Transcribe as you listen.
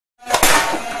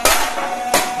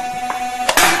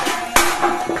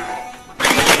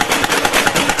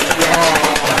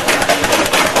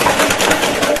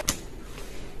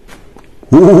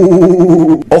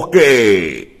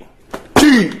Okay.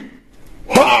 Chi.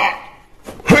 Ha.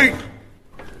 Hey.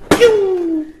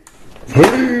 Yu.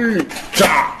 Hey.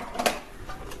 Cha.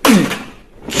 I.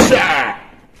 Cha.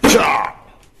 Cha.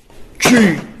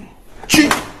 Chi. Chi.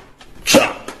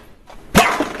 Cha. Pa.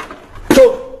 To.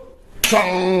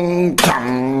 Chang.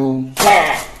 Chang.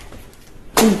 Pa.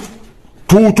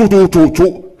 Tu.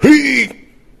 Hey.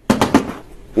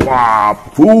 Wah,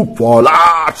 bola,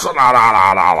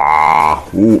 la.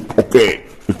 Okay.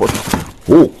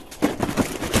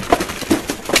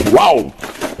 Wow.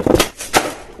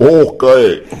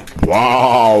 Okay.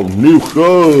 Wow, new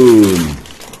gun.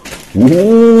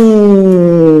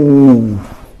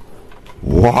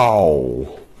 Wow.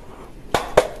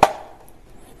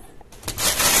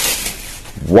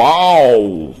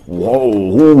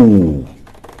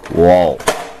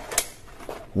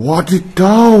 What it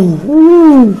down?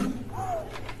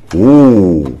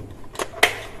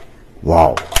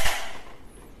 Wow.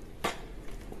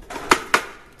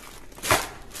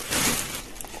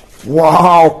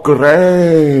 Wow,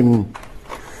 keren.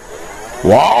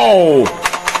 Wow.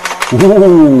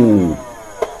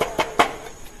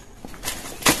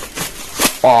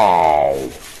 Wow.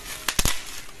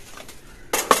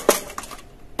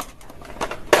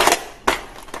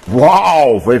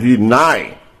 Wow, very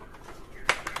nice.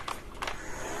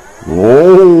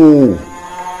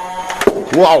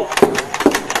 Wow.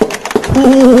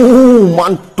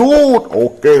 Mantut.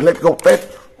 Okay, let's go test.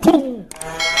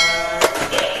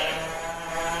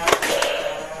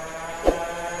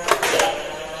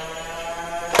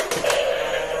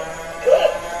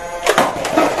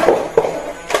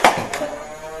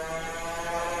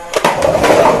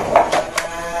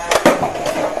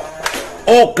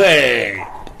 Okay.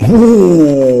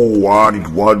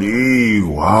 Wadi.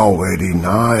 Wow, very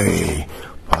nice.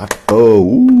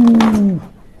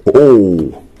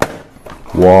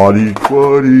 Wadi.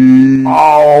 Oh.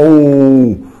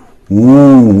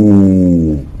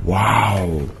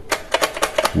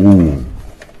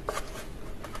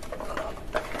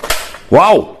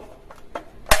 Wow.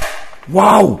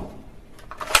 Wow.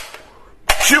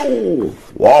 Chew.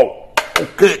 Wow.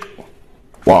 Okay.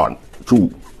 1, 2,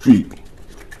 3,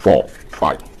 4,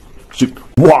 5, 6.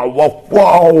 Wow.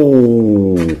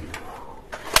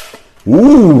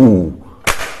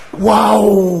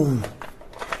 Wow.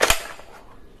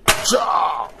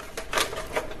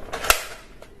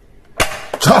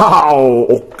 Ciao.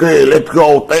 Okay, let's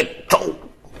go.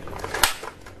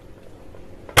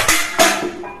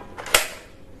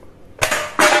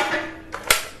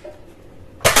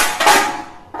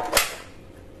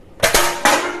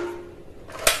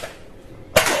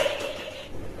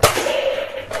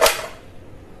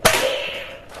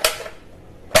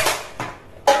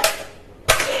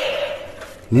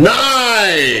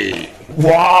 Nice!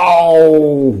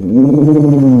 Wow!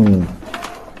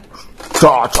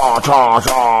 Cha.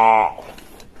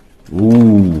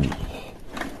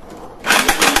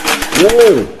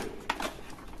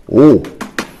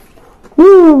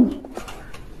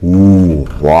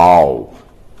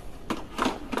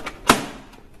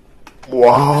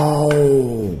 Wow!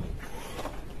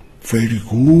 Very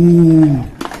good!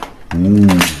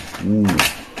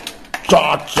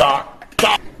 Cha.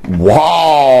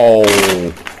 Wow!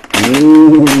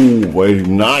 Very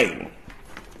nice.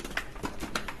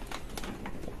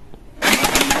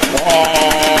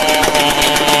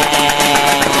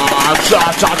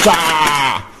 Cha.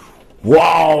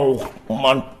 Wow,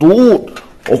 mantut.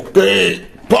 Okay.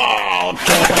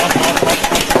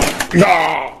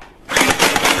 Ya.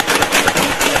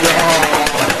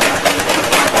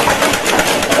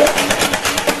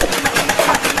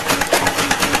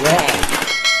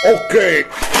 Okay.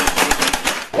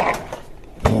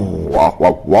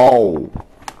 Wow.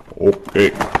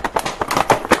 Okay.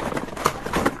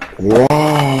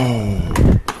 Wow.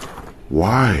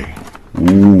 Why?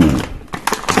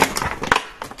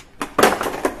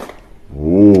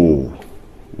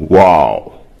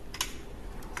 Wow.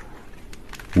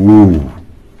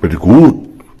 Very good.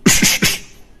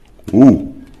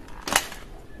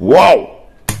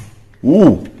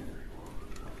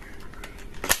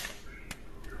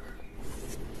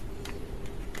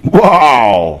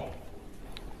 Wow.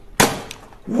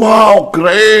 Wow,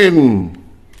 keren.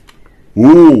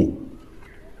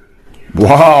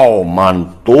 Wow,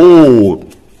 mantut.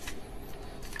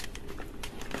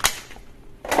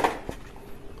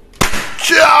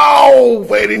 Ciao,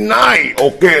 very nice.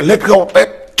 Okay, let's go.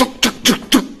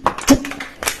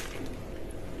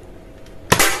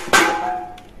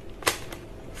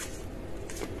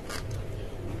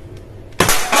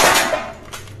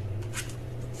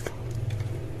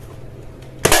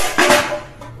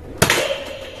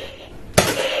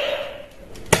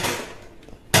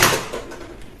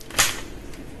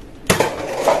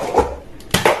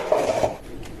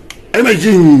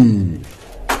 amazing.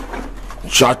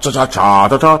 Cha cha cha cha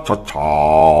cha cha cha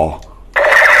cha.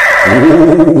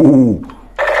 Ooh.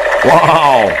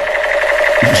 Wow.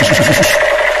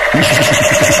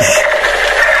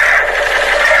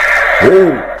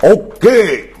 Oh,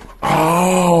 okay.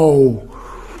 Oh.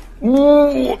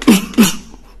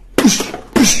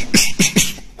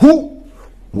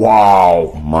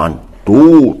 Wow,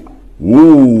 mantul.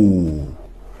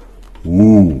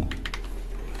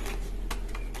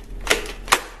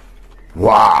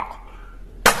 Wow.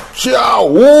 Ciao.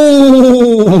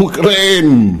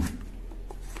 Keren.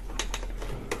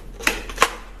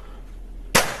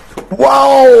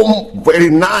 Wow, very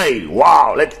nice.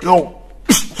 Wow, let's go.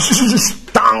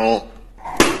 Tang.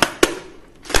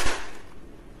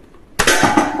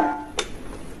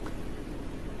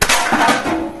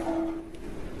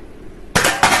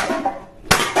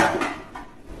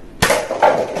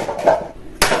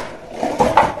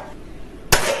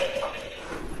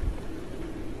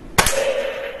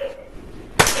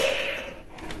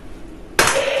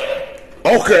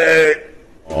 Okay.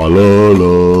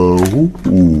 Hello.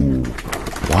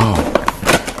 Wow.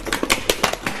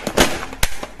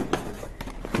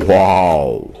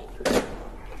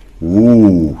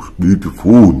 Wow.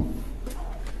 Beautiful.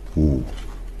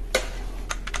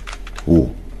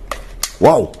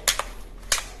 Wow.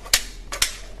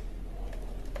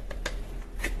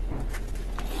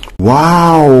 Wow.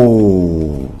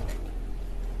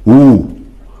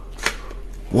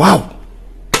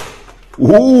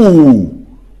 Wow.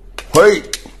 Hey.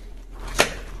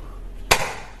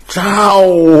 Ciao.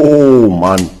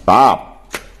 Mantap.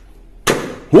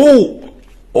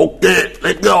 Okay,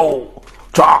 let's go.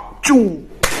 Chu.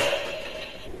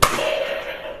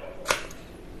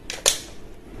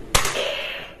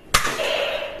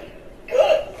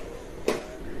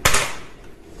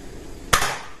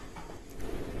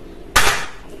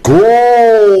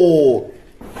 Go.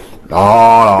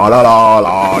 La,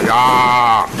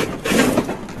 yeah.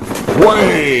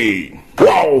 Way.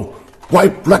 Wow.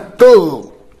 White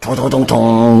blatter.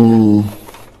 Chong.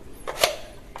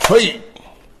 Hey.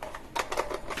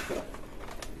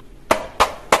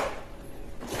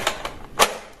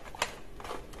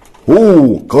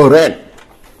 Keren.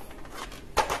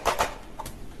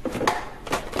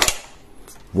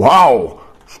 Wow,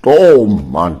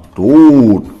 storm,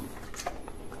 mantul.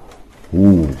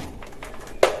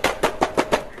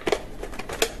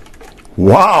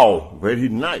 Wow, very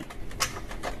nice.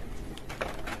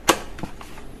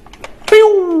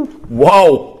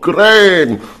 Wow,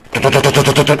 keren.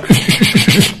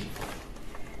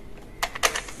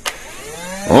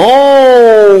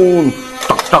 Oh,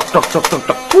 tak.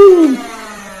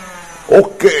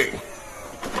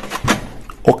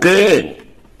 Okay.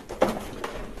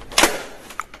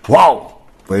 Wow,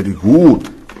 very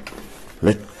good.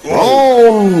 Let's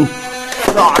go.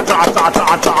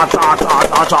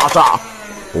 Cha.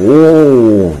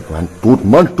 Oh,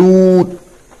 mantut.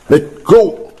 Let's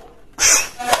go.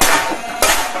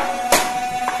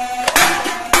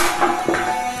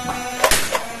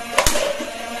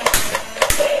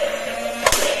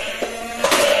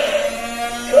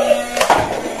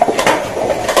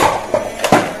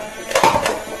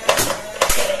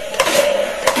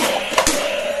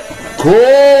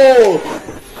 Cool.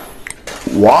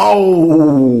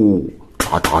 Wow.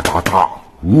 Ta.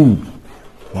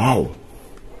 Wow.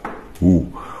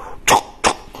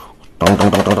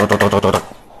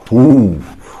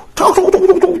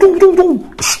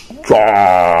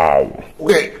 Tang.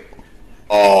 Okay.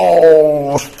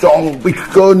 Oh, strong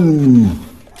beacon.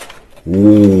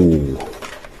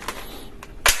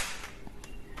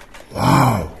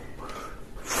 Wow.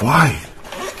 Five.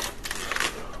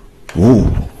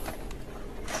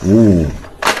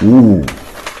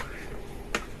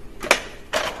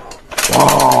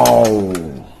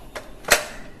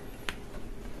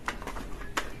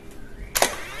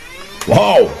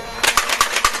 Wow.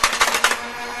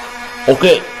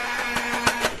 Okay.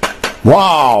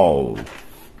 Wow.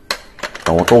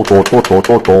 To.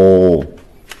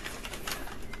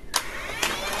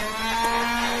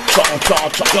 Cha.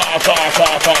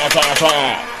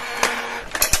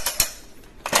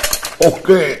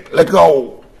 Okay, let's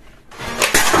go.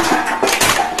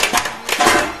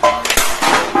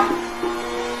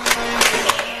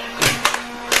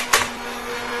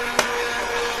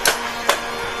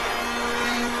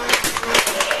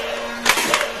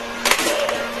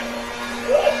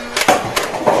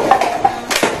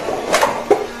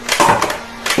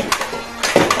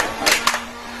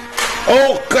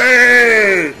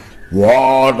 Okay.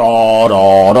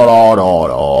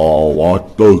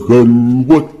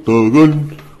 What the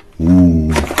gun?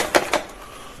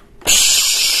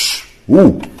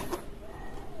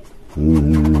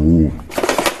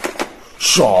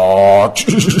 Shot.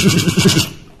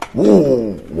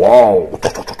 Wow.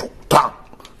 Tak.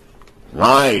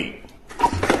 Naik.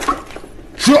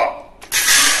 Shot.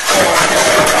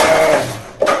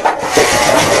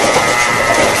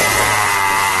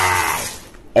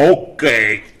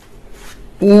 Oke.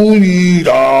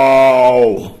 Hijau.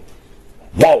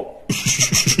 Wow.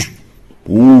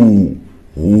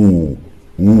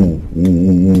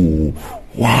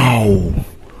 Wow.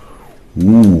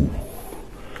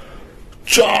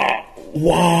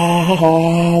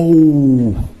 Wow.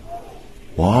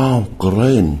 Wow,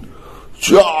 keren.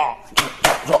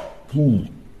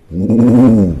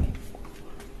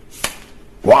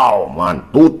 Wow,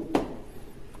 mantut.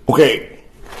 Oke.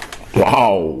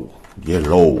 Wow,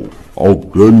 yellow,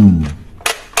 oren.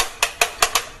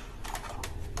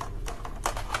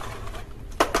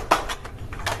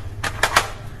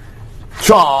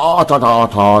 Cha cha cha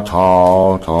cha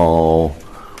cha cha.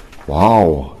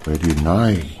 Wow, very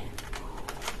nice.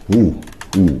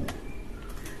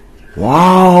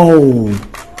 Wow,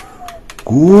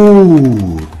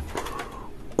 good,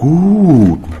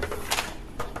 good.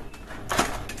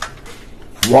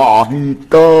 Wah,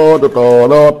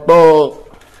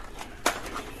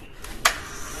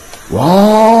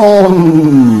 wow,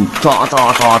 cha cha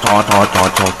cha cha cha cha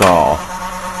cha cha.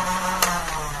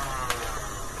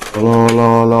 La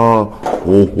la la,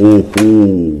 ho ho ho.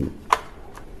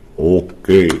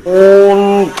 Oke.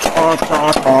 Cha cha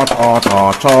cha cha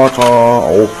cha cha cha.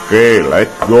 Oke,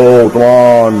 let's go,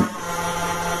 teman.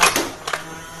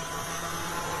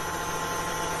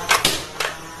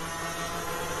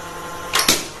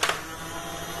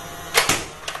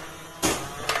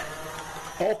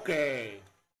 Oke.